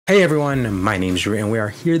Hey everyone, my name's Rewt and we are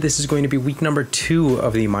here. This is going to be week number 2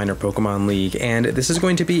 of the Minor Pokemon League, and this is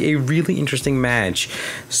going to be a really interesting match.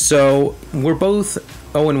 So we're both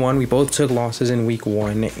 0-1, we both took losses in week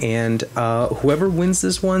 1, and whoever wins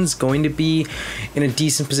this one's going to be in a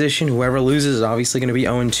decent position. Whoever loses is obviously going to be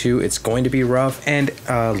 0-2. It's going to be rough, and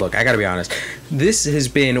look, I gotta be honest, this has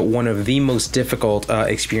been one of the most difficult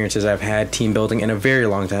experiences I've had team building in a very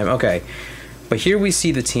long time. Okay. But here we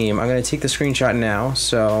see the team. I'm going to take the screenshot now,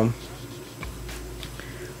 so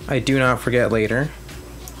I do not forget later.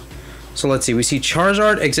 So let's see. We see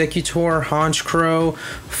Charizard, Exeggutor, Honchkrow,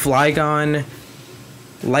 Flygon,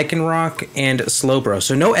 Lycanroc, and Slowbro.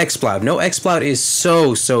 So no Exploud. No Exploud is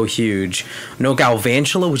so huge. No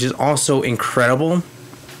Galvantula, which is also incredible.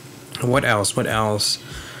 What else? What else?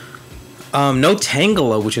 No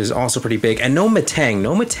Tangela, which is also pretty big. And no Metang.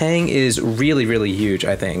 No Metang is really huge,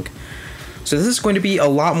 I think. So this is going to be a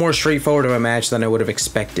lot more straightforward of a match than I would have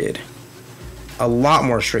expected. A lot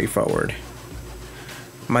more straightforward.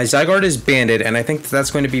 My Zygarde is banded, and I think that's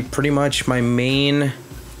going to be pretty much my main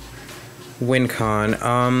win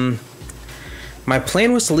con. My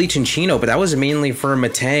plan was to lead Chinchino, but that was mainly for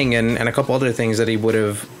Metang and a couple other things that he would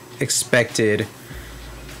have expected.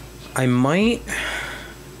 I might...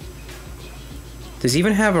 Does he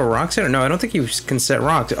even have a rock set? No, I don't think he can set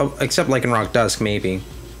rocks, except Lycanroc Dusk, maybe.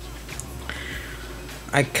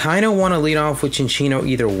 I kind of want to lead off with Chinchino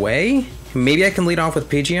either way. Maybe I can lead off with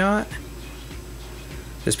Pidgeot.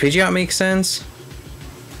 Does Pidgeot make sense?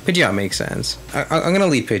 Pidgeot makes sense. I'm going to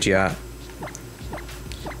lead Pidgeot.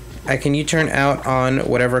 I can U-turn out on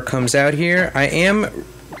whatever comes out here. I am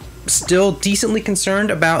still decently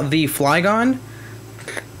concerned about the Flygon.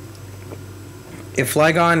 If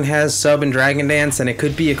Flygon has Sub and Dragon Dance, then it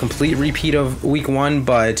could be a complete repeat of week 1,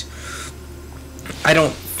 but I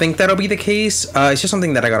don't think that'll be the case. It's just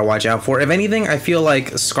something that I gotta watch out for. If anything, I feel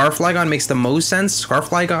like Scarf Flygon makes the most sense. Scarf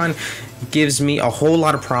Flygon gives me a whole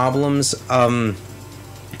lot of problems.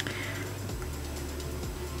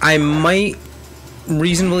 I might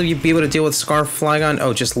reasonably be able to deal with Scarf Flygon.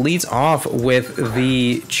 Oh, just leads off with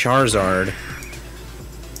the Charizard.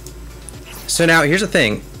 So now, here's the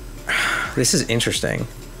thing. This is interesting.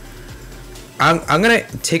 I'm gonna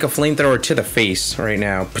take a Flamethrower to the face right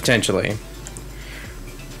now, potentially.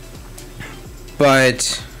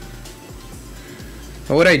 But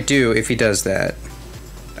what would I do if he does that?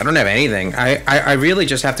 I don't have anything. I really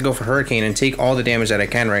just have to go for Hurricane and take all the damage that I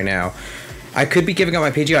can right now. I could be giving up my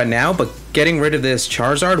Pidgeot now, but getting rid of this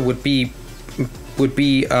Charizard would be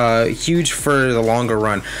huge for the longer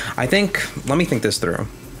run. I think, let me think this through.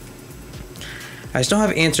 I still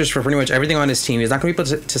have answers for pretty much everything on his team. He's not going to be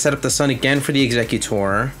able to set up the Sun again for the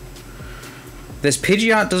Exeggutor. This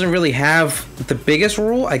Pidgeot doesn't really have the biggest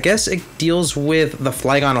role. I guess it deals with the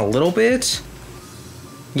Flygon a little bit.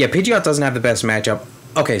 Yeah, Pidgeot doesn't have the best matchup.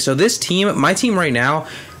 Okay, so this team, my team right now,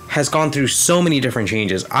 has gone through so many different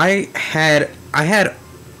changes. I had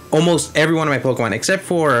almost every one of my Pokemon except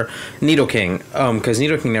for Nidoking, because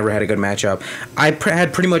Nidoking never had a good matchup. I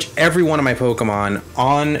had pretty much every one of my Pokemon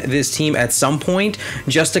on this team at some point,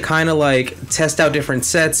 just to kind of like test out different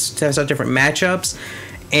sets, test out different matchups.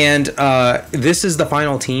 And this is the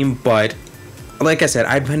final team, but like I said,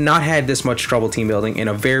 I've not had this much trouble team building in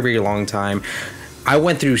a very long time. I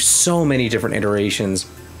went through so many different iterations.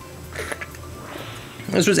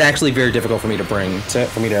 This was actually very difficult for me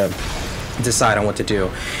to decide on what to do.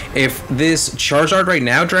 If this Charizard right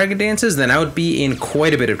now Dragon Dances, then I would be in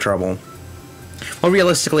quite a bit of trouble. Well,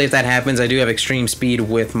 realistically, if that happens, I do have extreme speed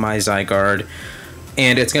with my Zygarde,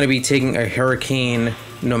 and it's going to be taking a Hurricane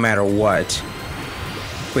no matter what.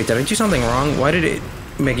 Wait, did I do something wrong? Why did it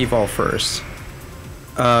make Evolve first?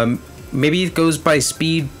 Maybe it goes by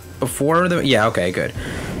speed before the... Yeah, okay, good.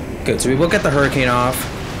 Good, so we will get the Hurricane off.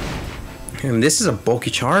 And this is a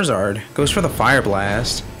bulky Charizard. Goes for the Fire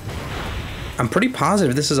Blast. I'm pretty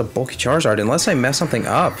positive this is a bulky Charizard, unless I mess something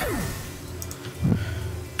up.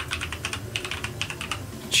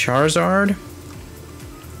 Charizard.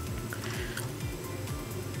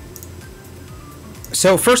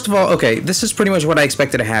 So first of all, okay, this is pretty much what I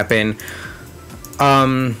expected to happen.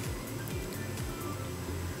 Oh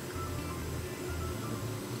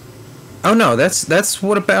no, that's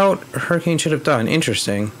what about Hurricane should have done.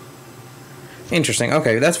 Interesting. Interesting.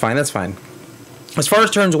 Okay, that's fine. That's fine. As far as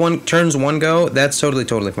turns one go, that's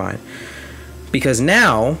totally fine. Because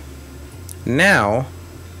now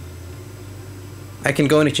I can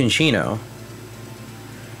go into Chinchino.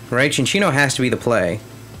 Right? Chinchino has to be the play.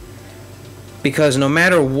 Because no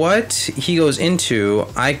matter what he goes into,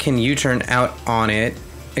 I can U-turn out on it,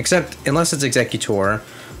 except unless it's Exeggutor,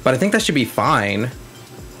 but I think that should be fine.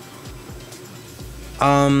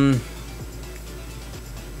 I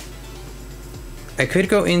could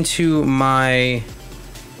go into my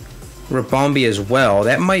Rabombi as well.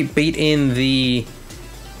 That might bait in the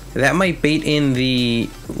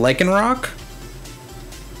Lycanroc.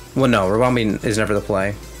 Well, no, Rabombi is never the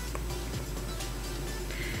play.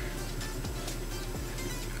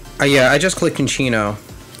 Yeah, I just clicked Conchino.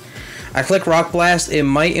 I click Rock Blast. It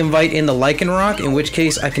might invite in the Lycanroc, in which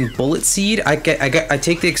case I can Bullet Seed. I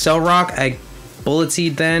take the Excel Rock. I Bullet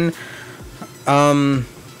Seed then.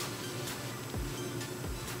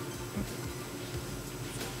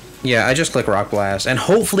 Yeah, I just click Rock Blast, and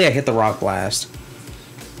hopefully I hit the Rock Blast.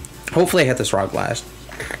 Hopefully I hit this Rock Blast.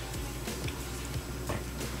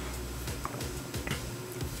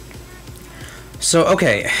 So,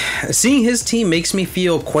 okay, seeing his team makes me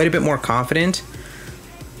feel quite a bit more confident.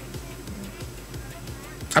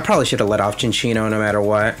 I probably should have let off Chinchino no matter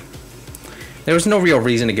what. There was no real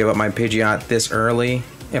reason to give up my Pidgeot this early.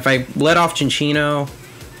 If I let off Chinchino,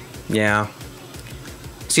 yeah.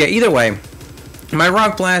 So yeah, either way, my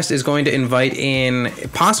Rock Blast is going to invite in,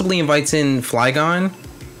 possibly invites in Flygon.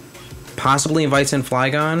 Possibly invites in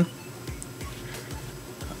Flygon.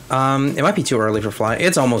 It might be too early for Fly.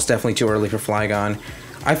 It's almost definitely too early for Flygon.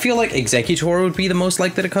 I feel like Exeggutor would be the most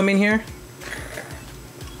likely to come in here.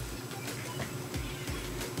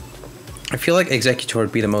 I feel like Exeggutor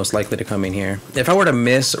would be the most likely to come in here. If I were to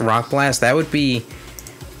miss Rock Blast, that would be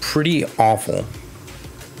pretty awful.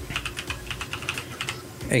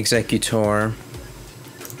 Exeggutor.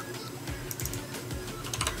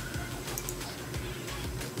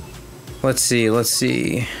 Let's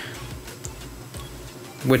see.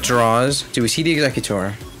 Withdraws. Do we see the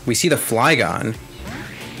Exeggutor? We see the Flygon.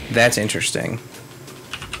 That's interesting.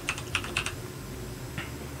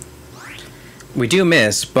 We do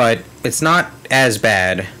miss, but it's not as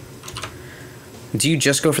bad. Do you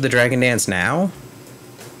just go for the Dragon Dance now?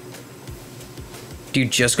 Do you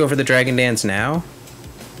just go for the Dragon Dance now?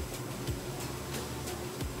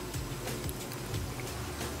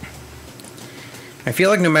 I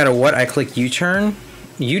feel like no matter what I click U-turn,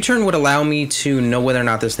 U-turn would allow me to know whether or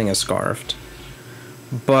not this thing is scarfed.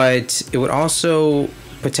 But it would also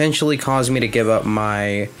potentially cause me to give up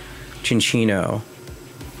my Chinchino.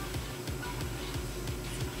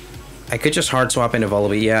 I could just hard swap into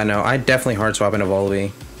Volibee. Yeah, no, I'd definitely hard swap into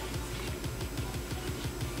Volibee.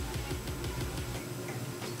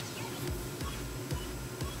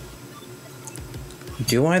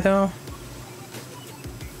 Do I, though?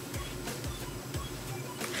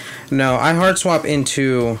 No, I hard swap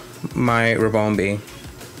into my Rabombi.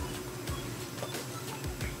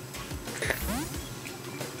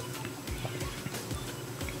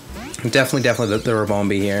 Definitely the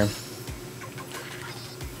Rabombi here.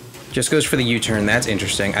 Just goes for the U-turn. That's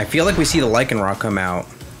interesting. I feel like we see the Lycanroc come out.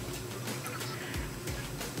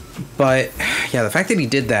 But, yeah, the fact that he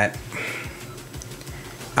did that...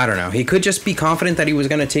 I don't know. He could just be confident that he was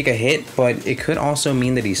going to take a hit, but it could also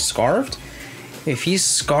mean that he's Scarfed. If he's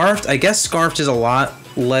Scarfed, I guess Scarfed is a lot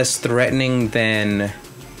less threatening than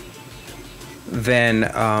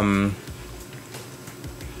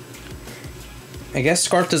I guess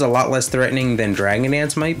Scarfed is a lot less threatening than Dragon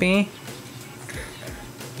Dance might be.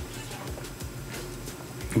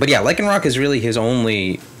 But yeah, Lycanroc is really his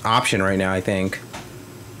only option right now, I think.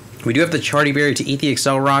 We do have the Charty Berry to eat the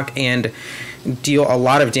Excel Rock and deal a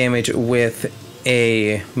lot of damage with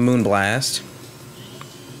a Moonblast.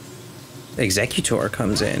 Exeggutor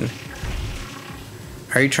comes in.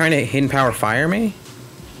 Are you trying to Hidden Power Fire me?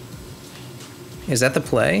 Is that the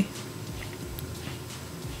play?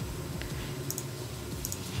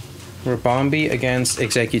 Rabombi against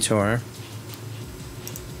Exeggutor.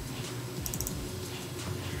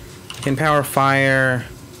 Hidden Power Fire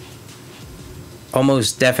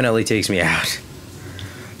almost definitely takes me out.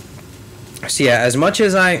 So yeah, as much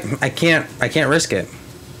as I can't risk it.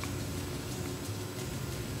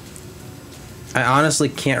 I honestly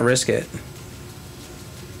can't risk it.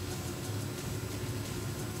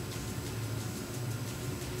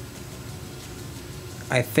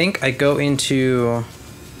 I think I go into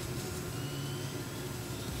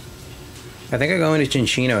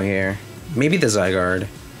Chinchino here. Maybe the Zygarde.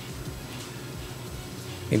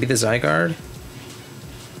 Maybe the Zygarde?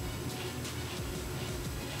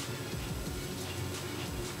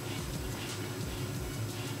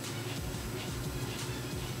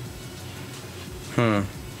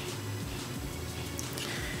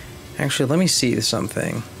 Actually, let me see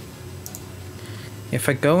something. If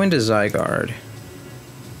I go into Zygarde...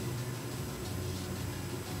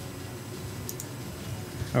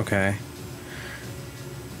 Okay.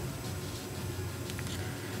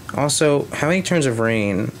 Also, how many turns of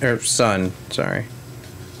rain... or sun, sorry.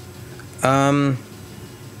 Yeah,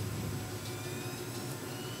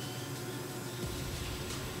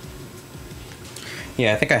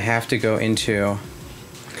 I think I have to go into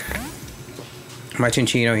my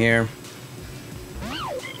Chinchino here.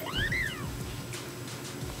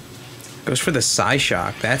 Goes for the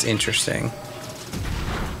Psyshock. That's interesting.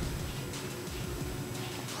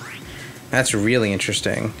 That's really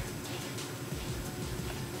interesting.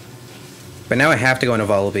 But now I have to go into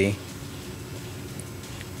Vullaby.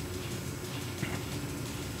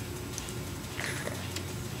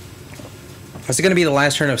 This is going to be the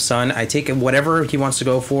last turn of Sun. I take whatever he wants to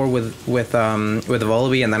go for with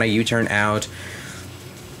Vullaby, and then I U-turn out.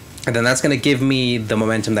 And then that's going to give me the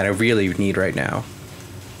momentum that I really need right now.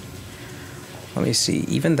 Let me see.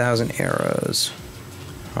 Even 1,000 arrows.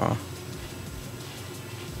 Huh.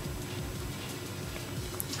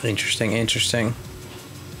 Interesting, interesting.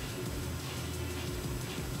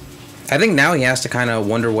 I think now he has to kind of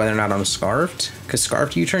wonder whether or not I'm Scarfed, because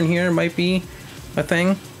Scarfed U-turn here might be a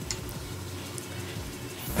thing.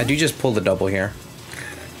 I do just pull the double here.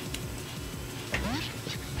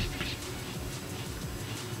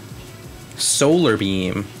 Solar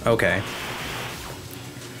Beam. Okay.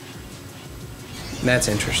 That's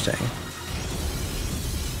interesting.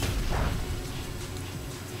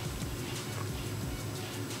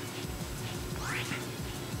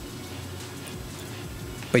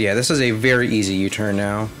 But yeah, this is a very easy U-turn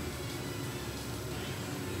now.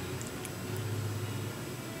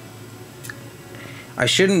 I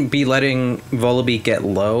shouldn't be letting Vullaby get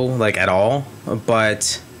low, like, at all,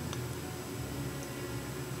 but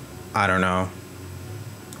I don't know.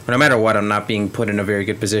 No matter what, I'm not being put in a very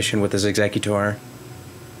good position with this Executor.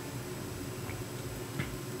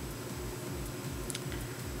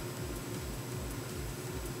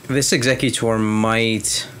 This Executor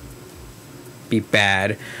might be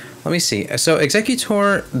bad. Let me see. So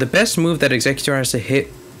Executor, the best move that Executor has to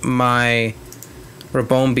hit my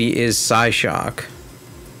Rabombi is Psyshock.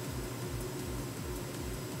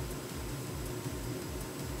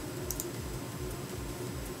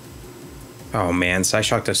 Oh man,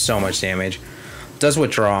 Psyshock does so much damage. Does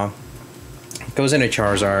withdraw. Goes into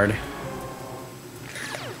Charizard.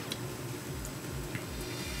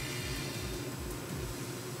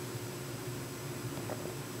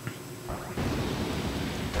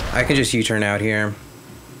 I can just U-turn out here.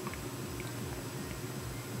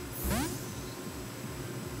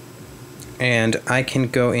 And I can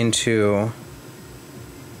go into...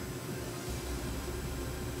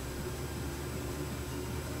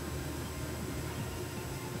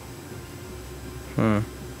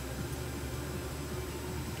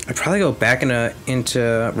 I'd probably go back into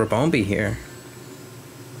Rabombi here.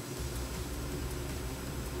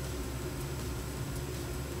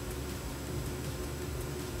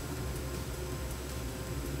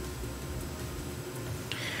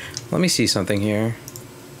 Let me see something here.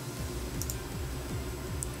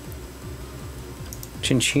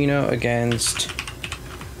 Chinchino against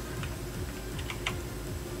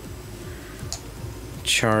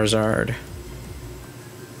Charizard.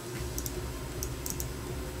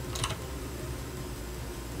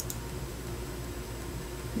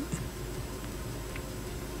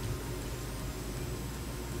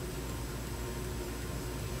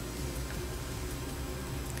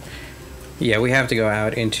 Yeah, we have to go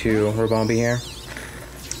out into Rabombi here.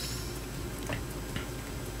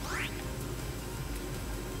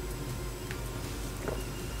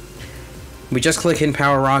 We just click Hidden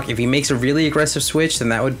Power Rock. If he makes a really aggressive switch, then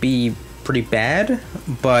that would be pretty bad,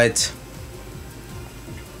 but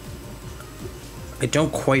I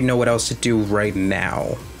don't quite know what else to do right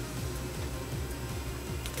now.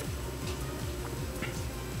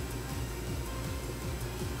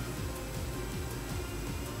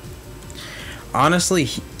 Honestly,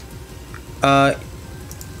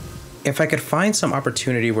 if I could find some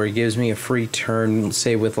opportunity where he gives me a free turn,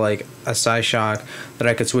 say with like a Psyshock that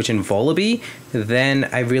I could switch in Vullaby, then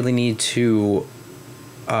I really need to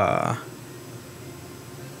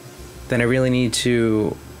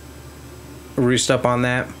roost up on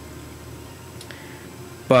that.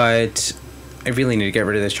 But I really need to get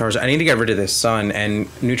rid of this Charizard. I need to get rid of this Sun and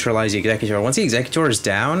neutralize the Executor. Once the Executor is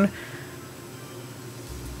down,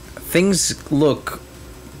 things look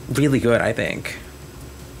really good, I think.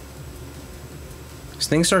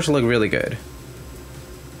 Things start to look really good.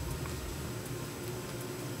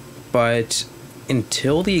 But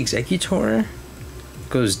until the Executor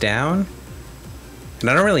goes down, and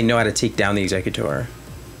I don't really know how to take down the Executor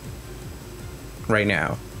right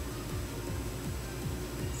now.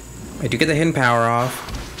 I do get the Hidden Power off,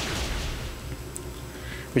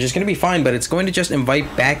 which is going to be fine, but it's going to just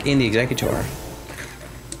invite back in the Executor.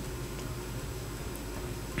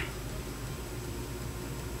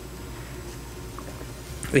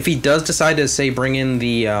 If he does decide to, say, bring in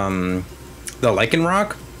the Lichen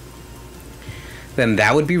Rock, then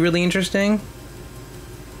that would be really interesting.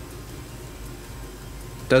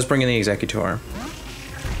 Does bring in the Executor.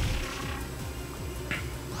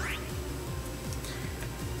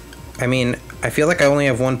 I mean, I feel like I only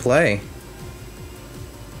have one play.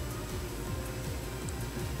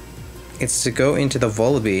 It's to go into the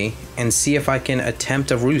Volibee and see if I can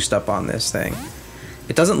attempt a roost up on this thing.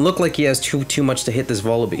 It doesn't look like he has too much to hit this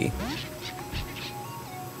Volibee.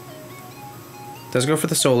 Does go for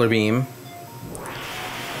the Solar Beam.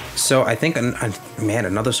 So I think, man,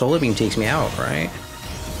 another Solar Beam takes me out, right?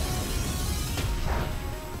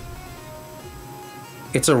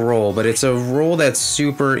 It's a roll, but it's a roll that's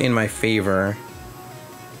super in my favor.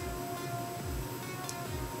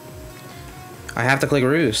 I have to click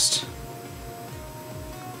Roost.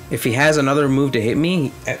 If he has another move to hit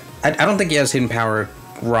me, I don't think he has Hidden Power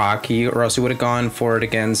Rock, or else he would have gone for it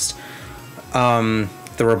against the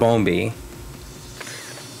Rabombi.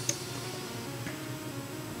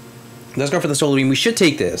 Let's go for the Solar Beam. We should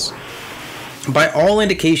take this. By all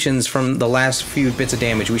indications from the last few bits of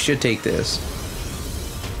damage, we should take this.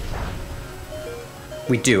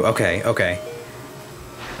 We do. Okay, okay.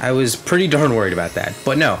 I was pretty darn worried about that,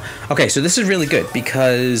 but no. Okay, so this is really good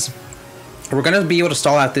because we're going to be able to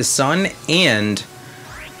stall out this Sun, and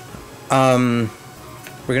we're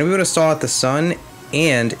going to be able to stall out the Sun,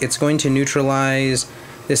 and it's going to neutralize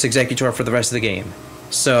this Executor for the rest of the game.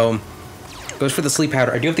 So, goes for the Sleep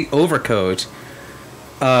Powder. I do have the Overcoat.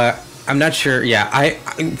 I'm not sure. Yeah,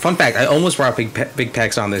 fun fact, I almost brought Big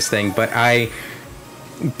Pecs on this thing, but I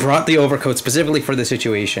brought the Overcoat specifically for the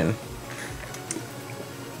situation.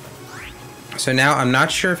 So now I'm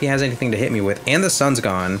not sure if he has anything to hit me with, and the Sun's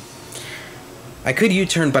gone. I could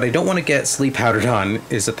U-turn, but I don't want to get Sleep Powdered on,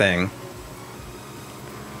 is the thing.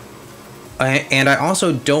 And I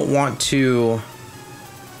also don't want to...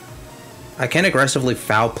 I can aggressively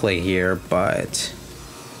foul play here, but...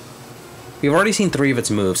 we've already seen 3 of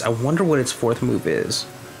its moves. I wonder what its 4th move is.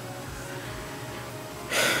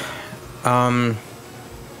 I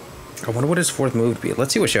wonder what his 4th move would be.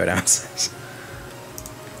 Let's see what Showdown says.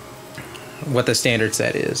 What the standard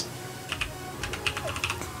set is.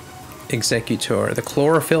 Executor. The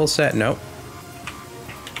Chlorophyll set. Nope.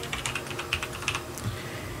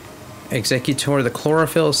 Executor. The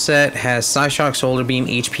Chlorophyll set has Psyshock, Solar Beam,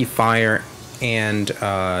 HP Fire, and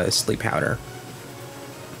Sleep Powder.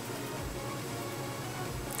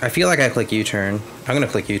 I feel like I click U-turn. I'm gonna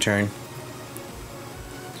click U-turn.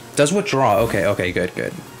 Does withdraw. Okay, okay, good,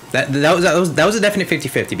 good. That was a definite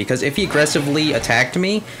 50-50, because if he aggressively attacked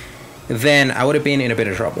me, then I would have been in a bit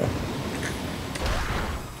of trouble.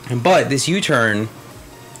 But this U-turn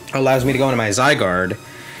allows me to go into my Zygarde,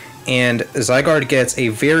 and Zygarde gets a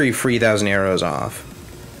very free 1,000 arrows off.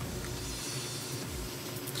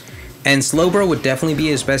 And Slowbro would definitely be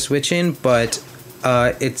his best switch in, but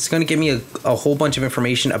it's going to give me a whole bunch of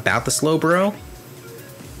information about the Slowbro,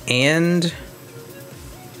 and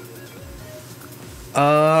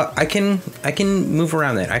I can move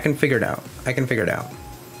around it. I can figure it out. I can figure it out.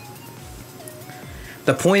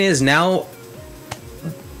 The point is now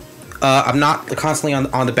I'm not constantly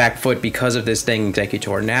on the back foot because of this thing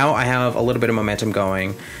Executor. Now I have a little bit of momentum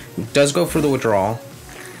going. Does go for the withdrawal.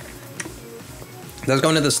 Does go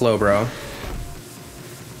into the Slowbro.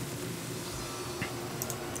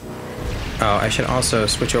 Oh, I should also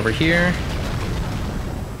switch over here.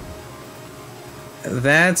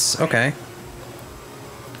 That's okay.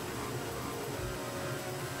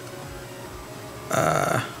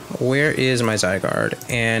 Where is my Zygarde?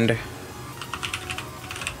 And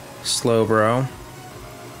Slowbro.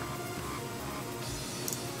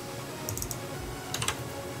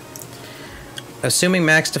 Assuming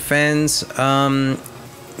max defense,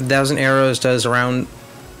 1,000 arrows does around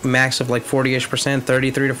max of like 40-ish%,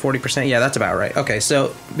 33 to 40%. Yeah, that's about right. Okay,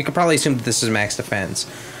 so we could probably assume that this is max defense.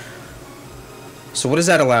 So what does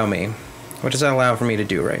that allow me? What does that allow for me to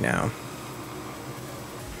do right now?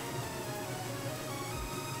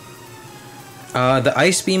 The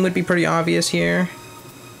Ice Beam would be pretty obvious here.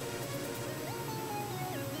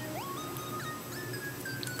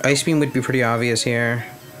 Ice Beam would be pretty obvious here.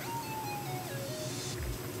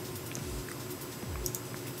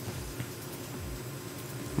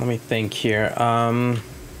 Let me think here.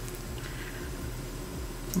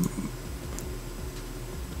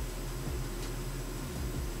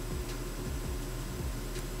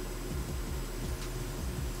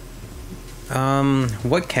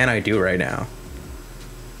 What can I do right now?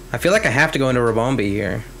 I feel like I have to go into Rabombi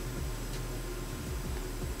here.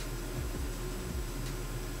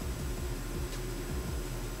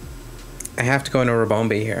 I have to go into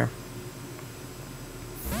Rabombi here.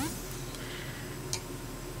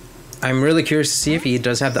 I'm really curious to see if he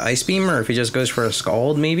does have the Ice Beam or if he just goes for a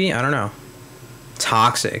Scald, maybe? I don't know.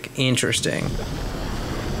 Toxic. Interesting.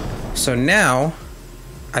 So now,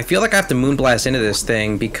 I feel like I have to Moonblast into this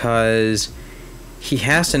thing because he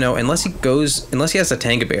has to know, unless he has a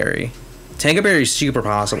Tanga Berry. Tanga Berry is super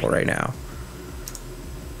possible right now.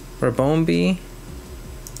 Rabombi.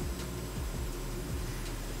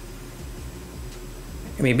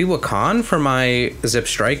 Maybe Wakan for my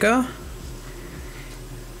Zipstrika?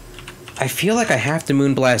 I feel like I have to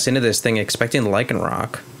Moonblast into this thing expecting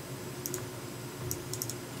Lycanroc.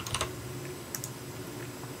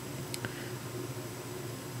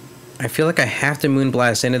 I feel like I have to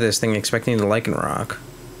Moonblast into this thing expecting the Lycanroc.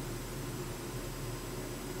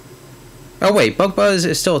 Oh wait, Bug Buzz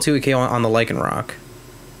is still a 2k on the Lycanroc.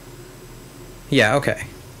 Yeah, okay.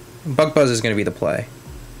 Bug Buzz is going to be the play.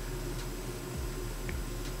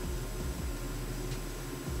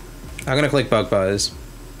 I'm going to click Bug Buzz.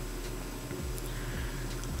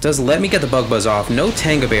 Does let me get the Bug Buzz off. No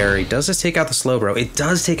Tanga Berry. Does this take out the Slowbro? It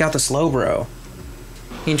does take out the Slowbro.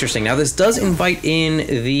 Interesting. Now this does invite in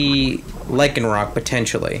the Lycanroc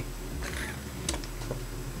potentially.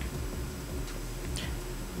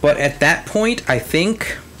 But at that point, I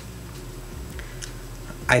think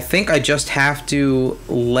I just have to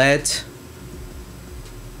let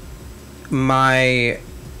my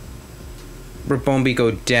Rabombi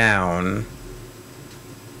go down.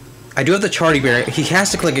 I do have the Charity Berry. He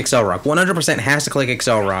has to click Excel Rock. 100% has to click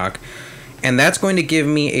Excel Rock. And that's going to give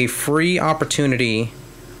me a free opportunity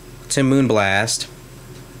to Moonblast.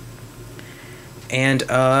 And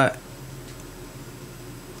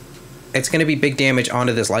it's going to be big damage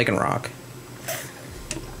onto this Lycanroc.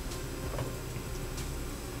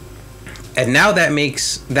 And now that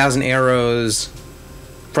makes 1,000 Arrows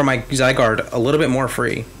for my Zygarde a little bit more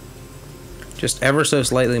free. Just ever so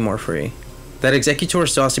slightly more free. That Executor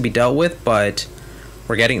still has to be dealt with, but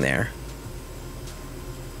we're getting there.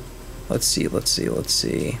 Let's see. The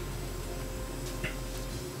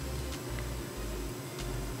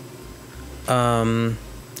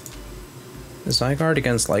Zygarde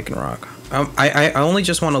against Lycanroc. I only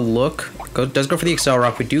just want to look. Does go for the Excel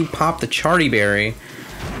Rock. We do pop the Charity Berry.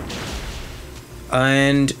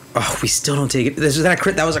 And oh, we still don't take it. This was that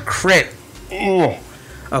crit. That was a crit. Ugh.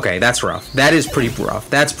 Okay, that's rough. That is pretty rough.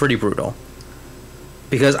 That's pretty brutal.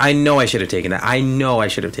 Because I know I should have taken that. I know I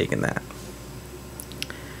should have taken that.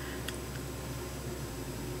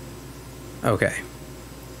 Okay.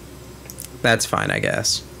 That's fine, I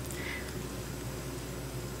guess.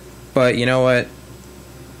 But you know what?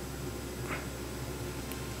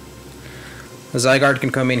 The Zygarde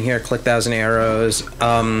can come in here, click 1,000 Arrows.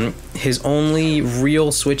 His only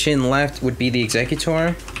real switch-in left would be the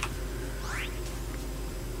Executor.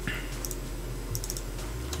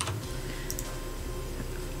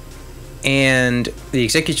 And the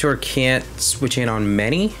Executor can't switch in on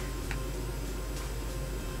many.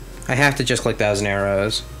 I have to just click 1,000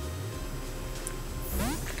 Arrows.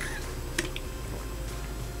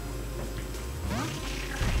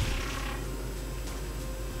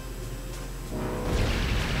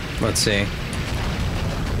 Let's see.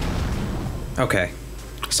 Okay.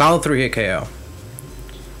 Solid 3-hit KO.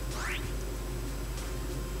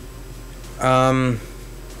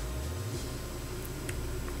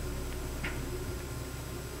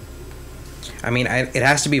 I mean, it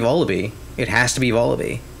has to be Vullaby. It has to be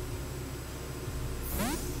Vullaby.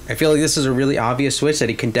 I feel like this is a really obvious switch that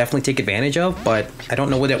he can definitely take advantage of, but I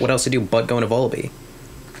don't know what else to do but go into Vullaby.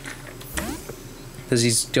 Does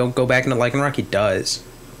he still go back into Lycanroc? He does.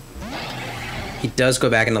 He does go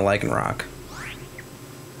back into Lycanroc.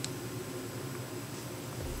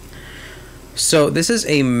 So this is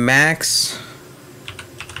a max...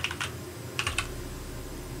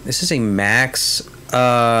 This is a max...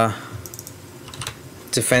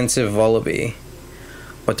 defensive Vullaby.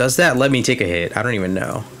 But does that let me take a hit? I don't even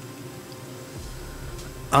know.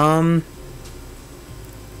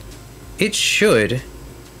 It should.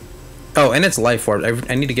 Oh, and it's Life Orb.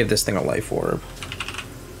 I need to give this thing a Life Orb.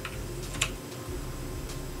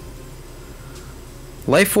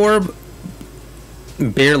 Life Orb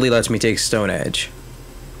barely lets me take Stone Edge.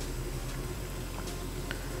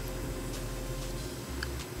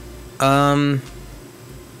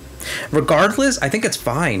 Regardless, I think it's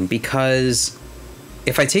fine, because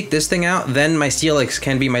if I take this thing out, then my Steelix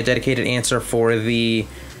can be my dedicated answer for the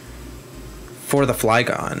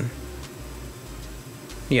Flygon.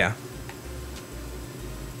 Yeah.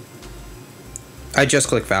 I just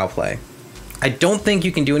click Foul Play. I don't think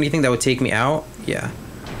you can do anything that would take me out. Yeah.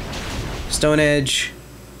 Stone Edge.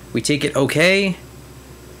 We take it okay.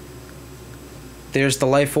 There's the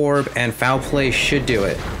life orb, and foul play should do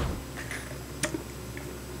it.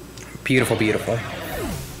 Beautiful, beautiful.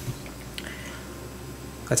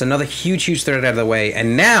 That's another huge, huge threat out of the way.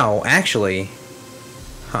 And now, actually...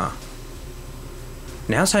 Huh.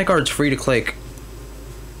 Now Zygarde's free to click...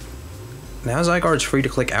 Now Zygarde's free to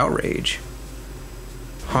click Outrage.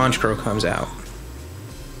 Honchkrow comes out.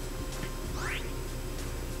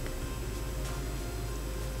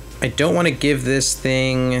 I don't want to give this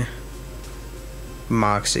thing...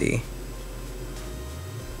 Moxie.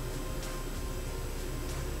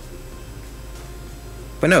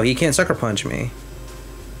 But no, he can't Sucker Punch me.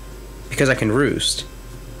 Because I can Roost.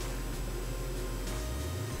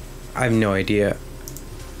 I have no idea.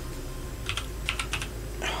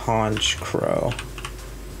 Honchkrow.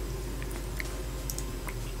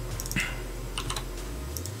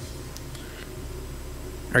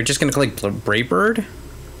 Are you just gonna click Brave Bird?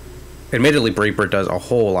 Admittedly, Brave Bird does a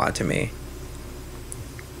whole lot to me.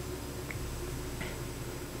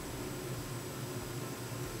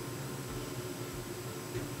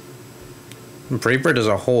 Brave Bird does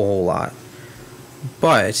a whole lot.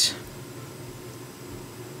 But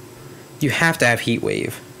you have to have Heat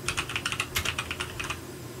Wave.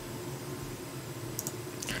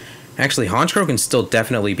 Actually, Honchkrow can still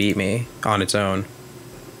definitely beat me on its own.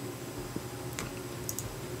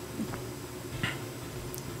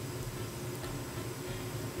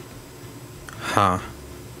 Huh.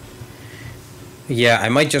 Yeah, I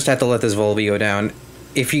might just have to let this Volby go down.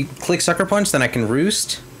 If you click Sucker Punch, then I can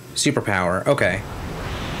Roost. Superpower. Okay.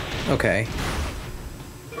 Okay.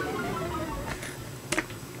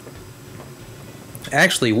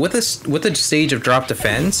 Actually, with a stage of Drop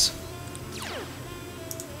Defense,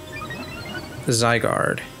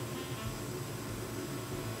 Zygarde.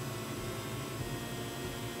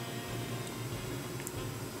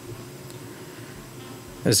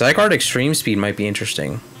 Zygarde Extreme Speed might be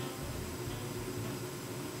interesting.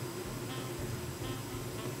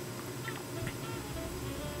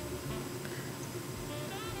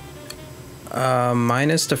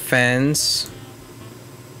 Minus defense.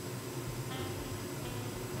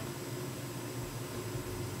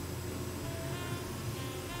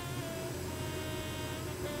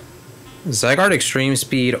 Zygarde Extreme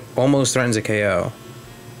Speed almost threatens a KO.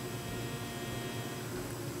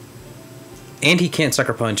 And he can't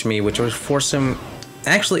Sucker Punch me, which would force him...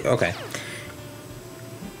 Actually, okay.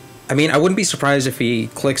 I mean, I wouldn't be surprised if he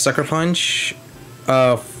clicks Sucker Punch,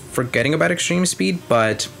 forgetting about Extreme Speed,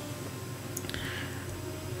 but...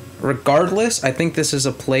 Regardless, I think this is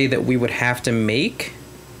a play that we would have to make.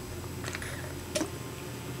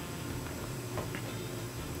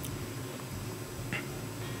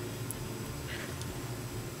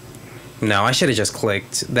 No, I should have just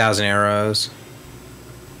clicked 1,000 Arrows.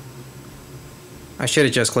 I should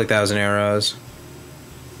have just clicked 1,000 Arrows.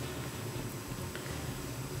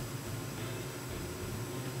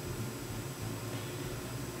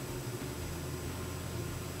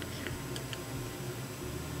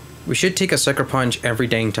 We should take a Sucker Punch every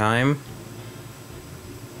dang time.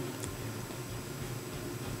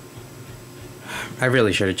 I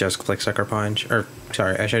really should have just clicked Sucker Punch. Or,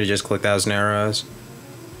 sorry, I should have just clicked 1,000 Arrows.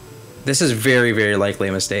 This is very, very likely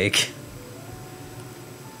a mistake.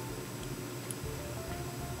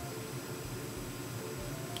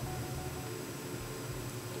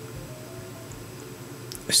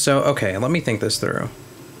 So, okay, let me think this through.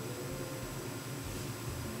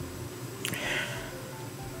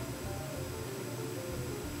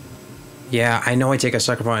 Yeah, I know I take a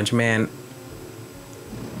Sucker Punch, man.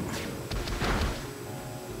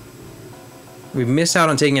 We miss out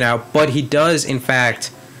on taking it out, but he does, in fact,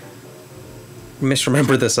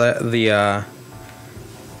 misremember this, the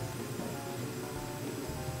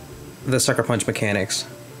Sucker Punch mechanics.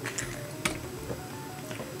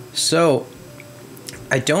 So,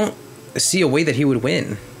 I don't see a way that he would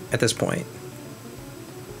win at this point.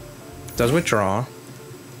 Does withdraw.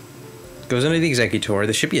 Goes into the Executor.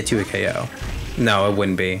 This should be a 2-hit KO. No, it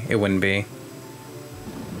wouldn't be. It wouldn't be.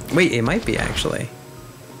 Wait, it might be, actually.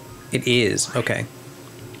 It is. Okay.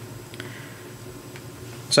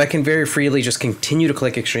 So I can very freely just continue to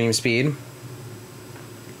click Extreme Speed.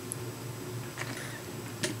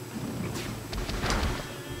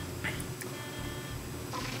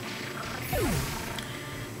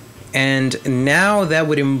 And now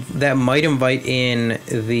that might invite in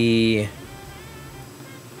the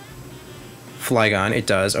Flygon. It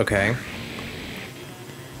does, okay.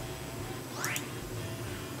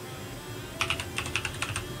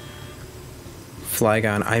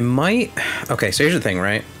 Flygon. I might... Okay, so here's the thing,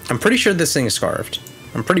 right? I'm pretty sure this thing is Scarfed.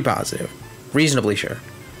 I'm pretty positive. Reasonably sure.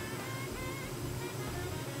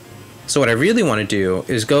 So what I really want to do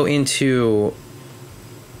is go into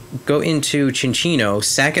Chinchino,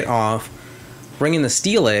 sack it off, bring in the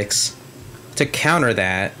Steelix to counter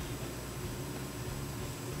that,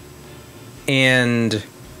 and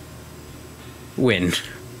win.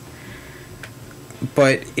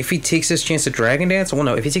 But if he takes his chance to Dragon Dance, well,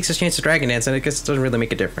 no, if he takes his chance to Dragon Dance, then I guess it doesn't really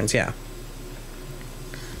make a difference. Yeah.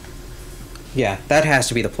 Yeah, that has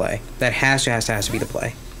to be the play. That has to be the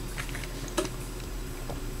play.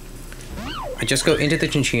 I just go into the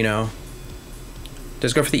Chinchino.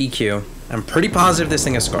 Just go for the EQ. I'm pretty positive this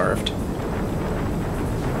thing is Scarfed.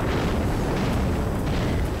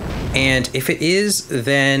 And if it is,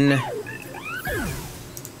 then...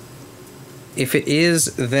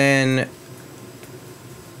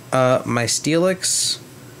 my Steelix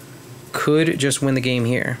could just win the game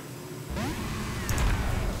here.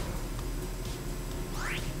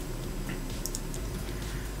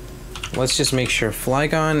 Let's just make sure.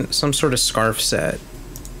 Flygon, some sort of Scarf set.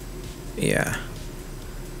 Yeah.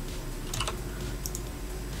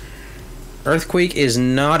 Earthquake is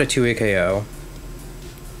not a 2-hit KO.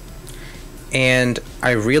 And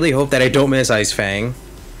I really hope that I don't miss Ice Fang.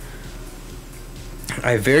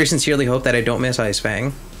 I very sincerely hope that I don't miss Ice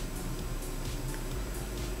Fang.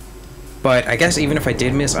 But I guess even if I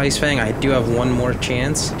did miss Ice Fang, I do have one more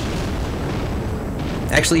chance.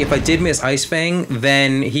 Actually, if I did miss Ice Fang,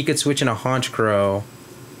 then he could switch in a Honchkrow.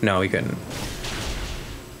 No, he couldn't.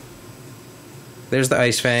 There's the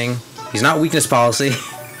Ice Fang. He's not weakness policy.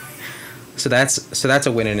 so that's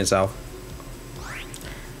a win in itself.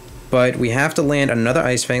 But we have to land another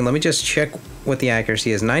Ice Fang. Let me just check what the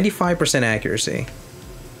accuracy is. 95% accuracy.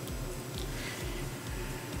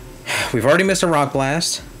 We've already missed a Rock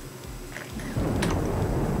Blast.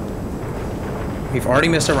 We've already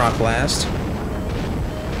missed a Rock Blast.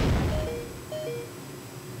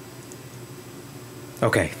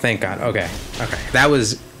 Okay, thank God. Okay. That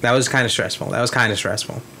was kind of stressful.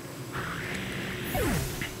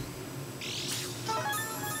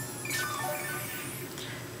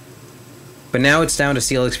 But now it's down to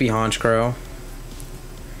Steelix v Honchkrow.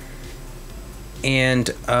 And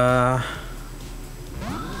I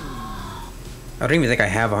don't even think I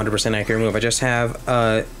have 100% accurate move. I just have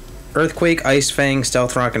Earthquake, Ice Fang,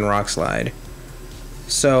 Stealth Rock, and Rock Slide.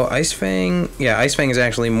 So Ice Fang, yeah, Ice Fang is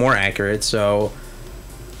actually more accurate, so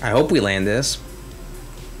I hope we land this.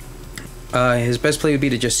 His best play would be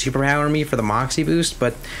to just superpower me for the Moxie boost,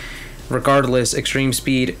 but regardless, Extreme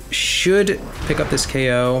Speed should pick up this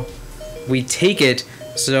KO. We take it,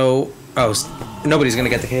 so... Oh, nobody's going to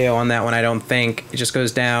get the KO on that one, I don't think. It just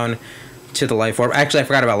goes down to the Life Orb. Actually, I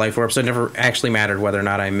forgot about Life Orb, so it never actually mattered whether or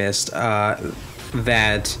not I missed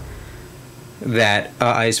that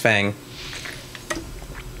Ice Fang.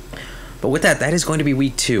 But with that, that is going to be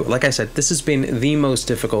week 2. Like I said, this has been the most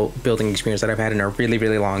difficult building experience that I've had in a really,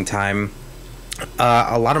 really long time.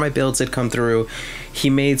 A lot of my builds had come through.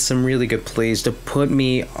 He made some really good plays to put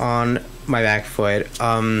me on my back foot.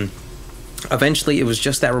 Eventually, it was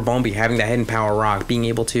just that Rabombi having that hidden power rock, being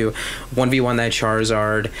able to 1v1 that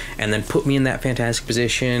Charizard, and then put me in that fantastic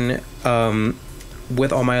position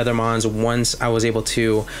with all my other mons once I was able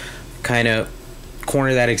to kind of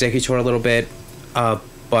corner that Executor a little bit.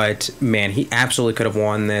 But man, he absolutely could have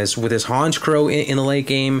won this with his Honchkrow in the late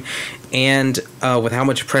game, and with how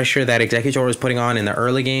much pressure that Executor was putting on in the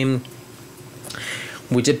early game.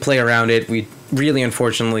 We did play around it. We really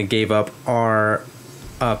unfortunately gave up our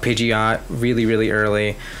Pidgeot really, really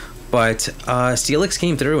early. But Steelix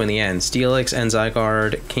came through in the end. Steelix and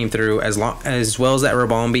Zygarde came through as well as that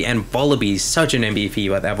Rabombi, and Vullaby, such an MVP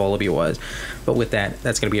what that Vullaby was. But with that,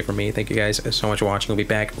 that's going to be it for me. Thank you guys so much for watching. We'll be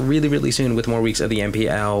back really, really soon with more weeks of the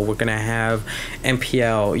MPL. We're going to have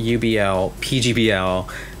MPL, UBL, PGBL,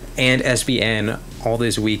 and SBN all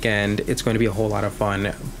this weekend. It's going to be a whole lot of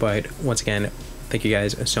fun. But once again, thank you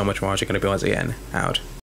guys so much for watching. Going to be once again out.